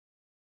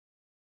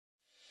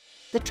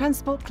The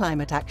Transport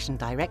Climate Action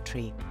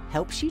Directory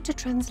helps you to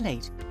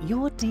translate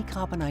your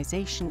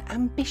decarbonisation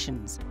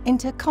ambitions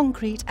into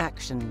concrete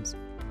actions.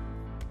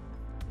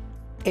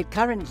 It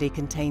currently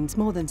contains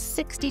more than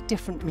 60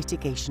 different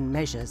mitigation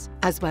measures,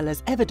 as well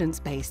as evidence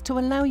base to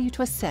allow you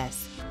to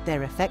assess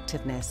their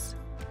effectiveness.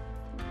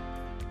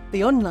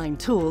 The online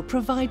tool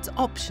provides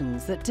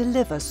options that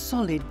deliver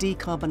solid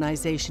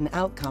decarbonisation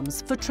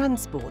outcomes for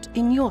transport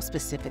in your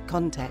specific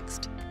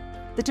context.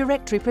 The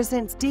directory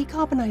presents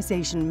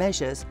decarbonisation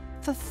measures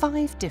for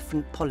 5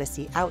 different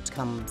policy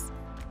outcomes: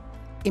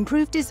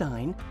 improved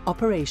design,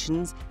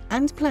 operations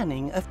and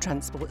planning of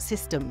transport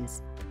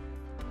systems,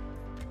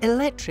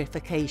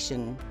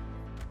 electrification,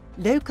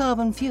 low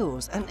carbon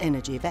fuels and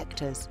energy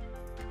vectors,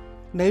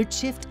 mode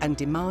shift and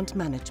demand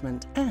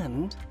management,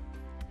 and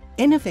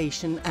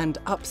innovation and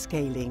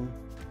upscaling.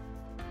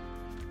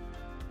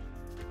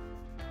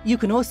 You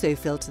can also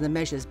filter the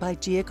measures by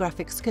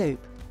geographic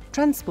scope,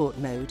 transport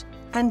mode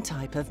and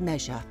type of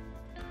measure.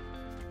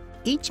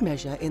 Each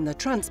measure in the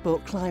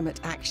Transport Climate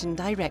Action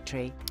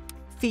Directory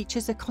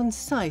features a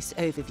concise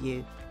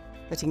overview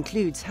that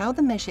includes how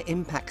the measure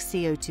impacts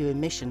CO2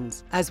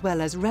 emissions, as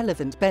well as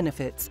relevant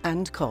benefits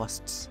and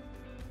costs.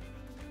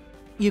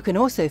 You can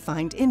also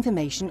find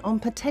information on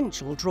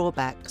potential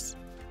drawbacks.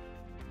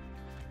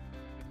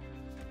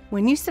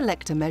 When you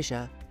select a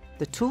measure,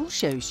 the tool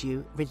shows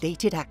you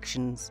related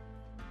actions.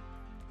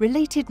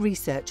 Related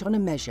research on a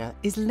measure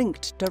is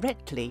linked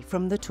directly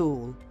from the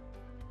tool.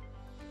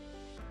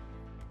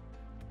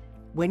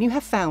 When you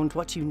have found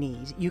what you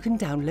need, you can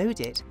download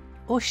it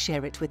or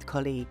share it with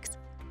colleagues.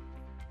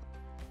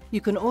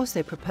 You can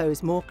also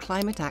propose more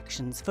climate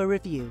actions for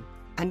review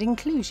and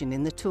inclusion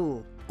in the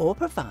tool, or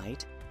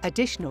provide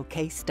additional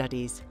case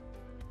studies.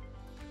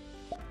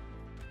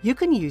 You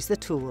can use the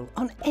tool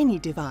on any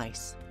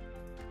device.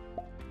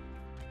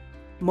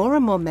 More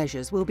and more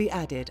measures will be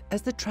added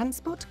as the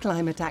Transport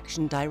Climate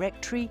Action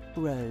Directory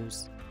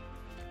grows.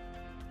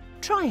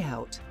 Try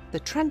out the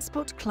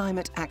Transport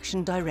Climate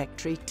Action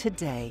Directory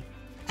today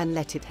and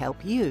let it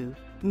help you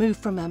move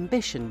from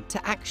ambition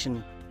to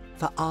action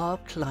for our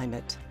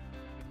climate.